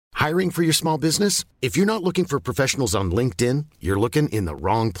Hiring for your small business? If you're not looking for professionals on LinkedIn, you're looking in the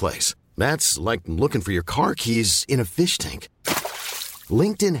wrong place. That's like looking for your car keys in a fish tank.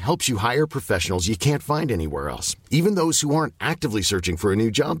 LinkedIn helps you hire professionals you can't find anywhere else, even those who aren't actively searching for a new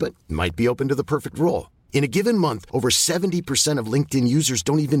job but might be open to the perfect role. In a given month, over 70% of LinkedIn users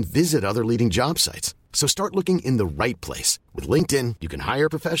don't even visit other leading job sites. So start looking in the right place. With LinkedIn, you can hire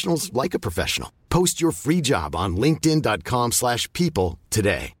professionals like a professional. Post your free job on linkedin.com/people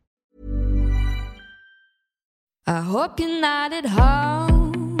today. I hope you're not at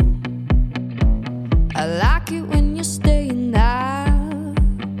home. I like it when you're staying out.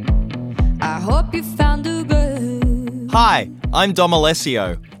 I hope you found a girl. Hi, I'm Dom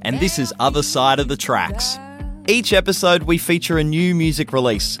Alessio, and this is Other Side of the Tracks. Each episode we feature a new music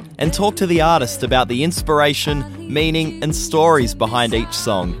release and talk to the artist about the inspiration, meaning and stories behind each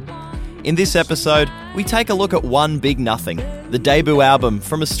song. In this episode, we take a look at One Big Nothing, the debut album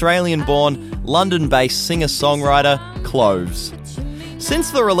from Australian-born, London-based singer-songwriter Cloves.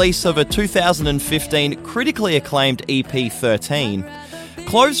 Since the release of a 2015 critically acclaimed EP 13,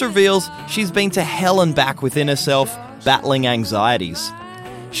 Cloves reveals she's been to hell and back within herself, battling anxieties.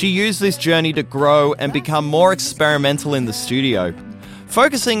 She used this journey to grow and become more experimental in the studio,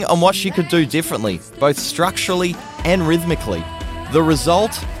 focusing on what she could do differently, both structurally and rhythmically. The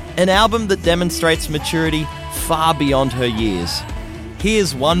result? An album that demonstrates maturity far beyond her years.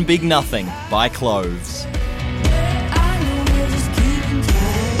 Here's One Big Nothing by Cloves.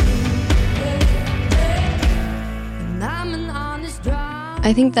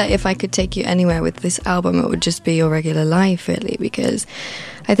 I think that if I could take you anywhere with this album, it would just be your regular life, really, because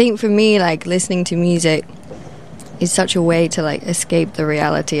I think for me, like, listening to music is such a way to, like, escape the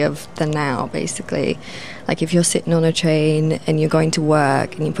reality of the now, basically. Like, if you're sitting on a train and you're going to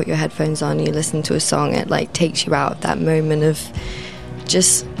work and you put your headphones on and you listen to a song, it, like, takes you out of that moment of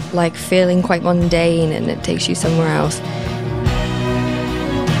just, like, feeling quite mundane, and it takes you somewhere else.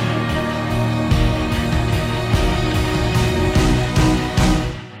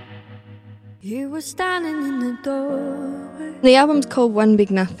 You were standing in the doorway. The album's called One Big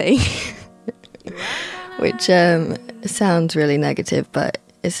Nothing, which sounds really negative, but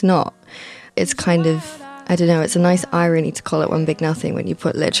it's not. It's kind of, I don't know, it's a nice irony to call it One Big Nothing when you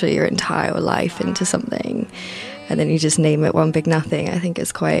put literally your entire life into something and then you just name it One Big Nothing. I think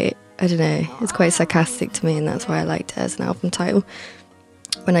it's quite, I don't know, it's quite sarcastic to me, and that's why I liked it as an album title.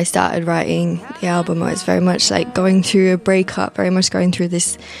 When I started writing the album, I was very much like going through a breakup, very much going through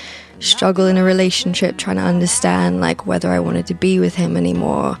this struggle in a relationship, trying to understand like whether I wanted to be with him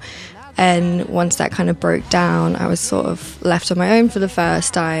anymore. And once that kind of broke down, I was sort of left on my own for the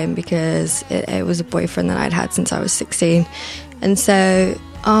first time, because it was a boyfriend that I'd had since I was 16. And so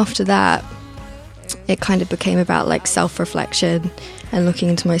after that, it kind of became about like self-reflection and looking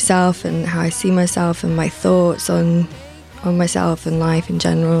into myself and how I see myself and my thoughts on myself and life in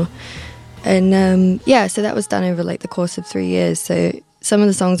general. And so that was done over like the course of 3 years. So some of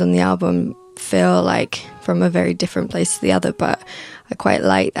the songs on the album feel like from a very different place to the other, but I quite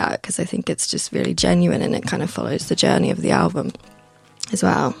like that because I think it's just really genuine, and it kind of follows the journey of the album as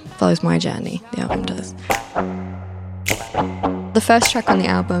well. Follows my journey, the album does. The first track on the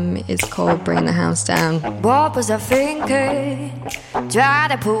album is called Bring the House Down. What was I thinking? Try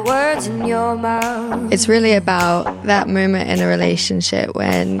to put words in your mouth. It's really about that moment in a relationship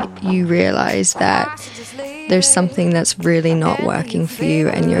when you realise that there's something that's really not working for you,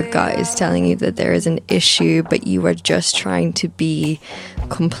 and your gut is telling you that there is an issue, but you are just trying to be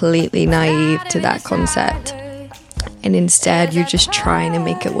completely naive to that concept. And instead, you're just trying to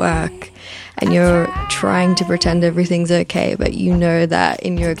make it work. And you're trying to pretend everything's okay, but you know that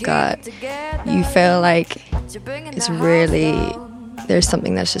in your gut, you feel like it's really, there's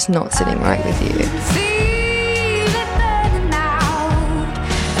something that's just not sitting right with you.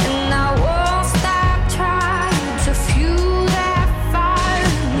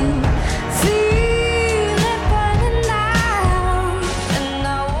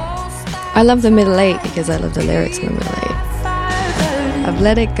 I love the middle eight because I love the lyrics in the middle eight. I've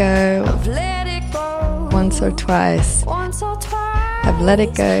let it go once or twice. I've let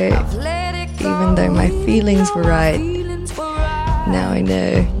it go even though my feelings were right. Now I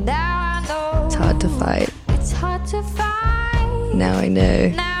know it's hard to fight. Now I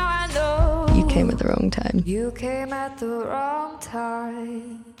know you came at the wrong time. You came at the wrong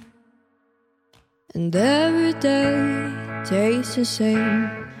time. And every day tastes the same.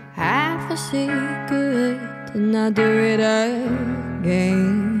 Half a cigarette and I do it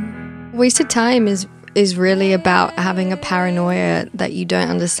again. Wasted Time is really about having a paranoia that you don't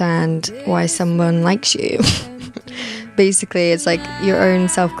understand why someone likes you. basically it's like your own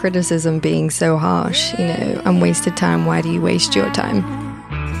self-criticism being so harsh, you know, I'm wasted time, why do you waste your time?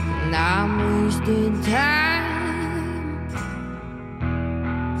 I'm wasting time.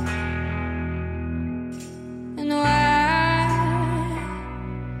 And why?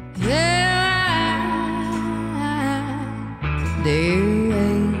 Yeah, they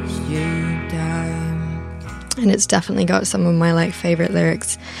waste your time. And it's definitely got some of my like favorite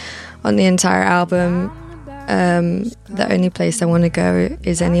lyrics on the entire album. The only place I want to go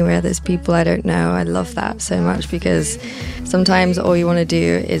is anywhere there's people I don't know. I love that so much because sometimes all you want to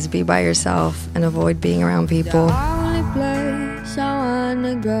do is be by yourself and avoid being around people. The only place I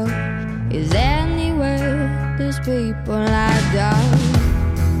wanna go is anywhere there's people I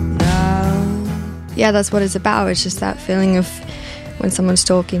don't know. Yeah, that's what it's about. It's just that feeling of when someone's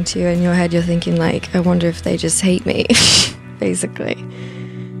talking to you in your head, you're thinking like, I wonder if they just hate me, basically.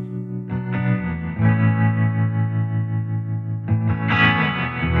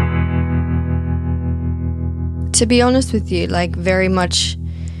 To be honest with you, like very much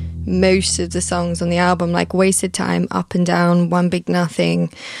most of the songs on the album, like Wasted Time, Up and Down, One Big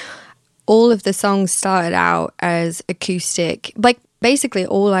Nothing, all of the songs started out as acoustic. Like basically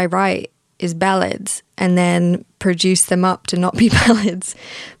all I write is ballads and then produce them up to not be ballads.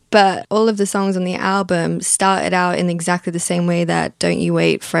 But all of the songs on the album started out in exactly the same way that Don't You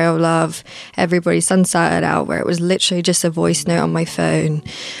Wait, Frail Love, Everybody's Son started out, where it was literally just a voice note on my phone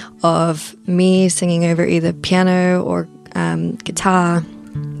of me singing over either piano or guitar.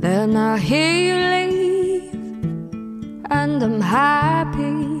 Then I hear you leave, and I'm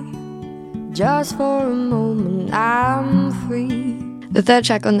happy. Just for a moment, I'm free. The third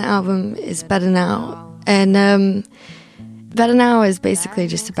track on the album is Better Now. And Better Now is basically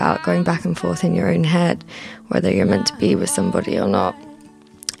just about going back and forth in your own head, whether you're meant to be with somebody or not,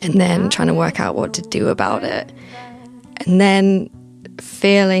 and then trying to work out what to do about it. And then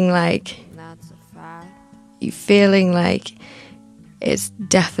feeling like it's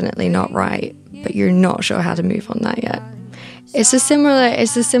definitely not right, but you're not sure how to move on that yet. It's a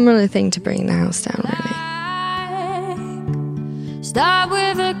similar thing to Bringing the House Down, really. Start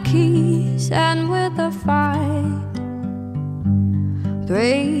with a kiss and with a fight.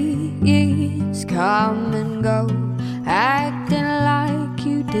 3 years come and go, acting like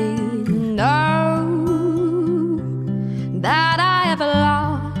you didn't know that I ever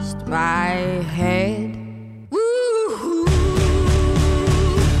lost my head. Woo-hoo.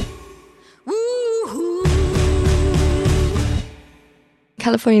 Woo-hoo.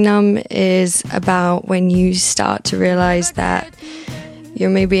 California Numb is about when you start to realize that you're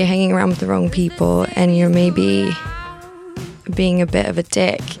maybe hanging around with the wrong people and you're maybe being a bit of a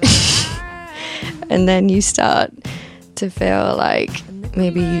dick. And then you start to feel like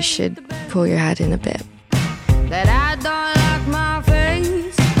maybe you should pull your head in a bit. That I don't like my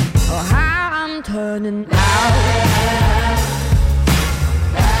face or how I'm turning out.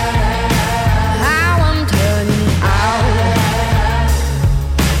 How I'm turning out.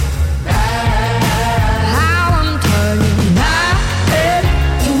 How I'm turning out.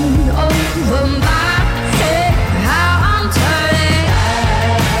 Over my head. How I'm turning.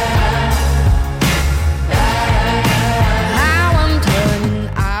 How I'm turning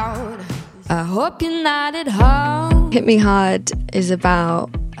out. I hope you're not at home. Hit Me Hard is about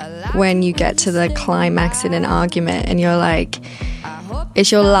when you get to the climax in an argument and you're like,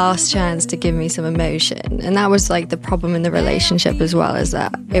 it's your last chance to give me some emotion. And that was like the problem in the relationship as well, is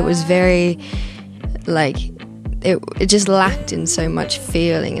that it was very like it just lacked in so much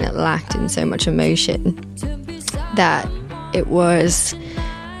feeling and it lacked in so much emotion that it was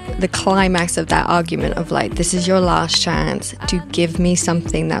the climax of that argument of like, this is your last chance to give me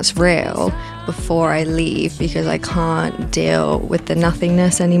something that's real before I leave, because I can't deal with the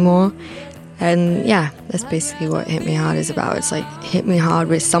nothingness anymore. And yeah, that's basically what Hit Me Hard is about. It's like, hit me hard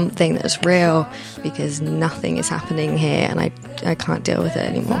with something that's real, because nothing is happening here and I can't deal with it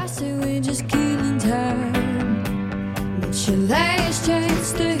anymore. I say we're just killing time. It's your last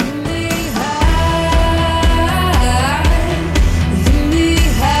chance to hit me hard. Hit me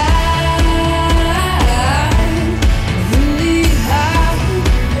hard. Hit me hard.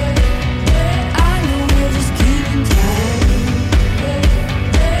 I know we're just killing time.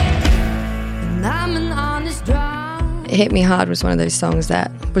 And I'm an honest drum. Hit Me Hard was one of those songs that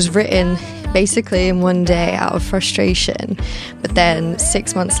was written basically in one day out of frustration, but then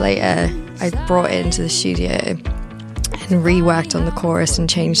 6 months later I brought it into the studio and reworked on the chorus and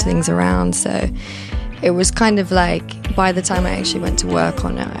changed things around. So it was kind of like, by the time I actually went to work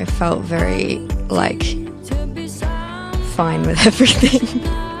on it, I felt very like fine with everything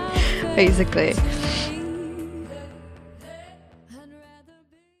basically.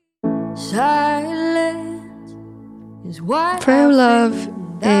 Frail Love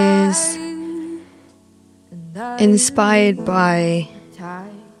is inspired by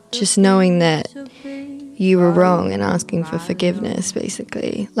just knowing that you were wrong and asking for forgiveness,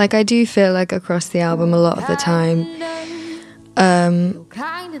 basically. Like, I do feel like across the album a lot of the time, I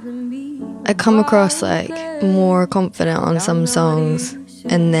come across like more confident on some songs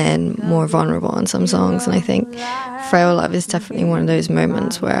and then more vulnerable on some songs, and I think Frail Love is definitely one of those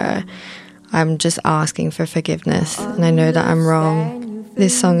moments where I'm just asking for forgiveness and I know that I'm wrong.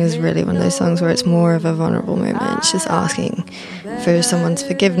 This song is really one of those songs where it's more of a vulnerable moment. It's just asking for someone's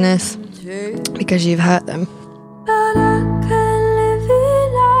forgiveness because you've hurt them. But I can't live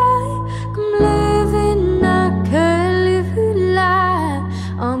it like I'm living, I can't live it like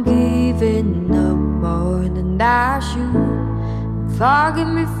I'm giving up more than I should. Forgive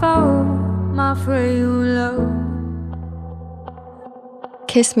me for my frail love.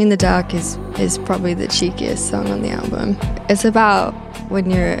 Kiss Me in the Dark is probably the cheekiest song on the album. It's about when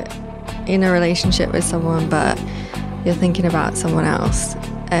you're in a relationship with someone but you're thinking about someone else,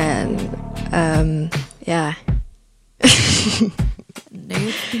 and yeah. It's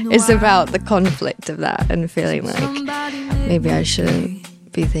about the conflict of that and feeling like maybe I shouldn't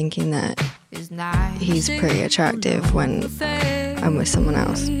be thinking that he's pretty attractive when I'm with someone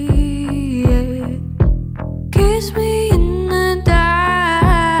else. Kiss me in the dark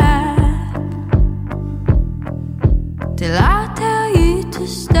till I tell you to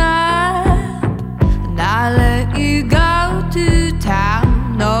stop, and I let you go to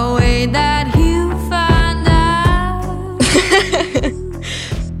town knowing that you find out.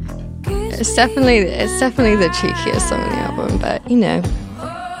 It's definitely the cheekiest song on the album, but you know,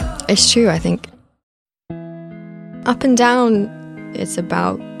 it's true, I think. Up and Down, it's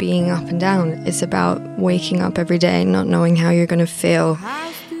about being up and down. It's about waking up every day not knowing how you're going to feel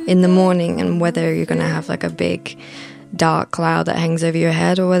in the morning and whether you're going to have like a big dark cloud that hangs over your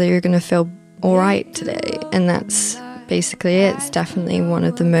head or whether you're going to feel all right today. And that's basically it. It's definitely one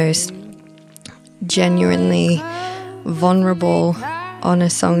of the most genuinely vulnerable,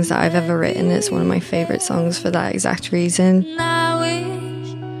 honest songs that I've ever written. It's one of my favourite songs for that exact reason. I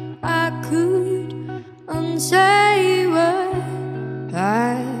wish I could unsay what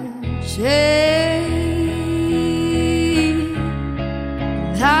I say.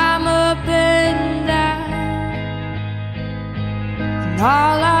 I'm up and down, and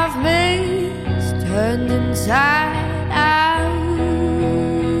all I've made is turned inside out.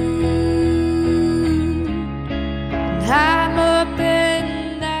 And I'm up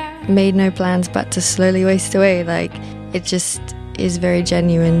and down. Made no plans but to slowly waste away. Like, it just is very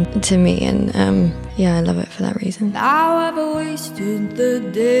genuine to me, and yeah, I love it for that reason. Now I've wasted the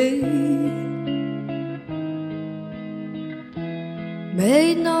day,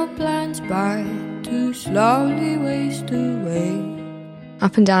 made no plans but to slowly waste away.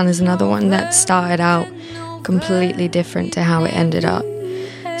 Up and Down is another one that started out completely different to how it ended up.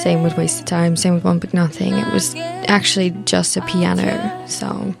 Same with Wasted Time, same with One Big Nothing. It was actually just a piano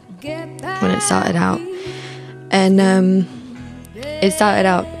song when it started out. And it started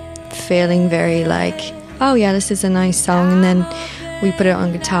out feeling very like, oh yeah, this is a nice song. And then we put it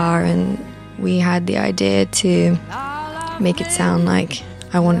on guitar and we had the idea to make it sound like,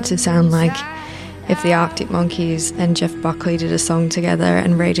 I want it to sound like if the Arctic Monkeys and Jeff Buckley did a song together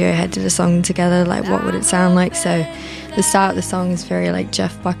and Radiohead did a song together, like what would it sound like? So the start of the song is very like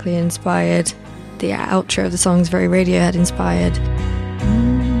Jeff Buckley inspired. The outro of the song is very Radiohead inspired.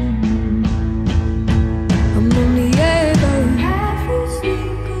 I'm only ever half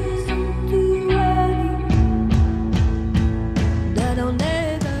asleep 'cause I'm too early. That I'll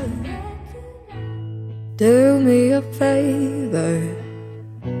never do me a favor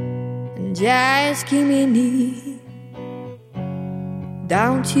and just give me need.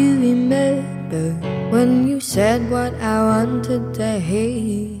 Don't you remember when you said what I wanted to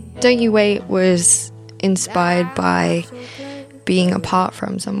hear? Don't You Wait was inspired by being apart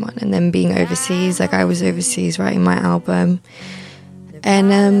from someone and then being overseas. Like, I was overseas writing my album,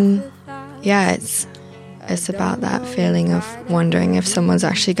 and yeah, it's about that feeling of wondering if someone's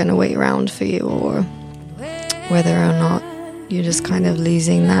actually going to wait around for you, or whether or not you're just kind of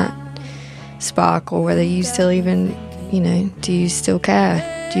losing that spark, or whether you still even, you know, do you still care?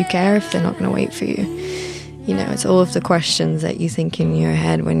 Do you care if they're not going to wait for you? You know, it's all of the questions that you think in your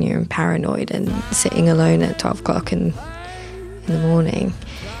head when you're paranoid and sitting alone at 12 o'clock in the morning.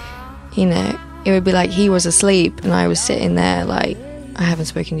 You know, it would be like he was asleep and I was sitting there like, I haven't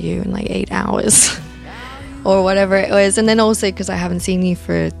spoken to you in like 8 hours or whatever it was. And then also because I haven't seen you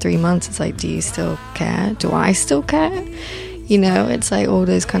for 3 months, it's like, do you still care? Do I still care? You know, it's like all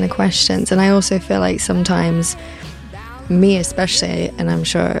those kind of questions. And I also feel like sometimes, me especially, and I'm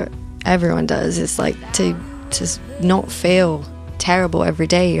sure everyone does, is like to not feel terrible every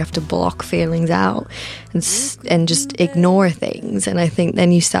day. You have to block feelings out and just ignore things. And I think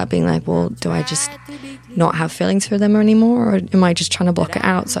then you start being like, well, do I just not have feelings for them anymore, or am I just trying to block it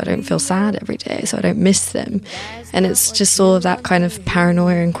out so I don't feel sad every day, so I don't miss them? And it's just all of that kind of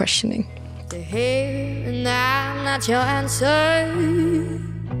paranoia and questioning. And I'm not your answer. And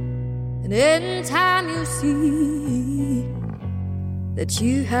in time you see that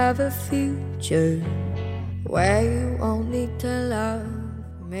you have a future where you won't need to love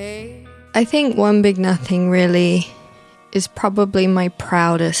me. I think One Big Nothing really is probably my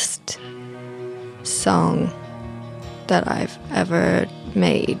proudest song that I've ever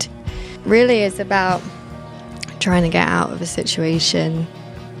made. Really, it's about trying to get out of a situation.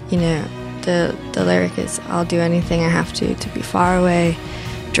 You know, the lyric is, I'll do anything I have to be far away,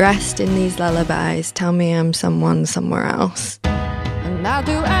 dressed in these lullabies, tell me I'm someone somewhere else. And I'll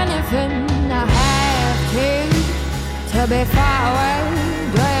do anything I have to be far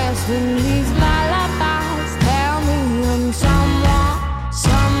away, dressed in these lullabies, tell me I'm someone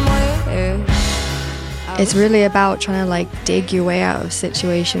somewhere. It's really about trying to like dig your way out of a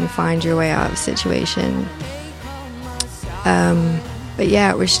situation, find your way out of a situation. But yeah,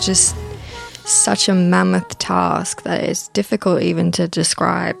 it was just such a mammoth task that it's difficult even to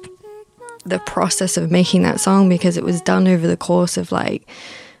describe the process of making that song, because it was done over the course of like,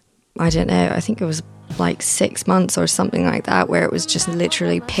 I don't know, I think it was like 6 months or something like that, where it was just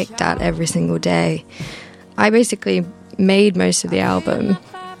literally picked at every single day. I basically made most of the album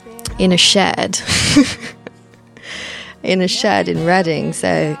in a shed in Reading.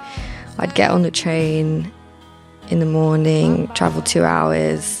 So I'd get on the train in the morning, travel 2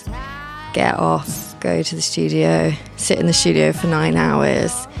 hours, get off, go to the studio, sit in the studio for 9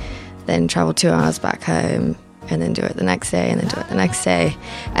 hours, then travel 2 hours back home, and then do it the next day, and then do it the next day.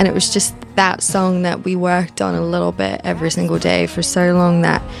 And it was just that song that we worked on a little bit every single day for so long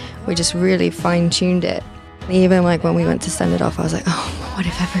that we just really fine-tuned it. And even like when we went to send it off, I was like, oh, what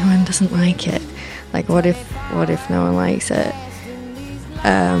if everyone doesn't like it? Like, what if no one likes it?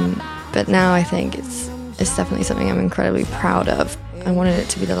 But now I think it's definitely something I'm incredibly proud of. I wanted it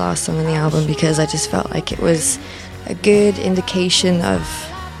to be the last song on the album because I just felt like it was a good indication of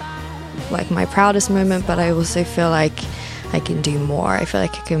like my proudest moment, but I also feel like I can do more. I feel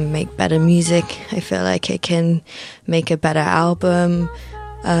like I can make better music. I feel like I can make a better album.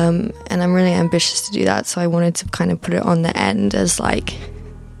 And I'm really ambitious to do that, so I wanted to kind of put it on the end as like,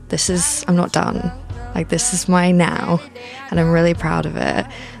 I'm not done. Like, this is my now, and I'm really proud of it,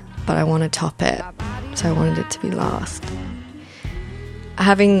 but I want to top it, so I wanted it to be last.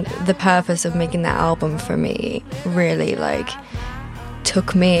 Having the purpose of making that album for me really like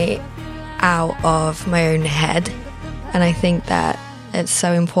took me out of my own head, and I think that it's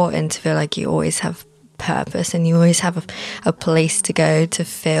so important to feel like you always have purpose and you always have a place to go to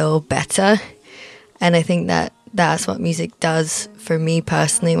feel better. And I think that that's what music does for me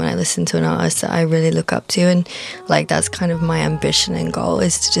personally when I listen to an artist that I really look up to, and like that's kind of my ambition and goal,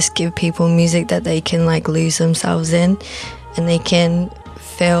 is to just give people music that they can like lose themselves in, and they can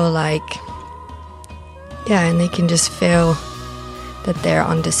feel like, yeah, and they can just feel that they're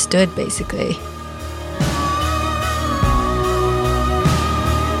understood basically.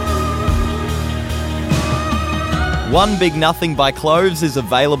 One Big Nothing by Cloves is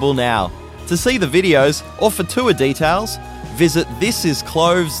available now. To see the videos or for tour details, visit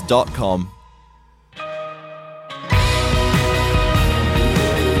thisiscloves.com.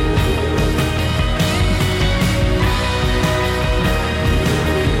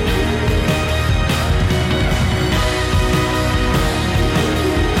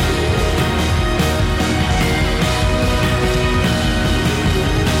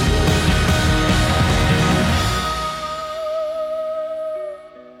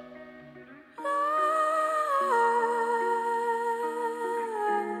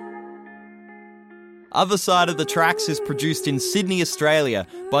 Other Side of the Tracks is produced in Sydney, Australia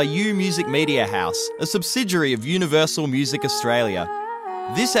by U Music Media House, a subsidiary of Universal Music Australia.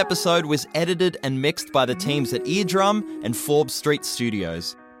 This episode was edited and mixed by the teams at Eardrum and Forbes Street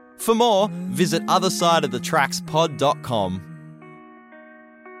Studios. For more, visit othersideofthetrackspod.com.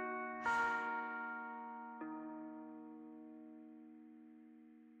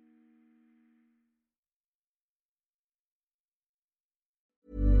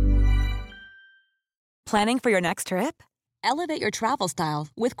 Planning for your next trip? Elevate your travel style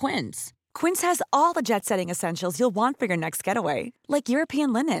with Quince. Quince has all the jet-setting essentials you'll want for your next getaway, like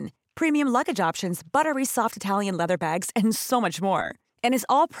European linen, premium luggage options, buttery soft Italian leather bags, and so much more. And is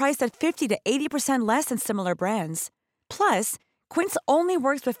all priced at 50 to 80% less than similar brands. Plus, Quince only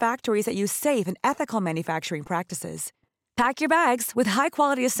works with factories that use safe and ethical manufacturing practices. Pack your bags with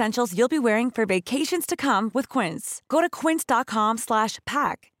high-quality essentials you'll be wearing for vacations to come with Quince. Go to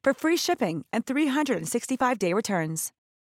quince.com/pack for free shipping and 365-day returns.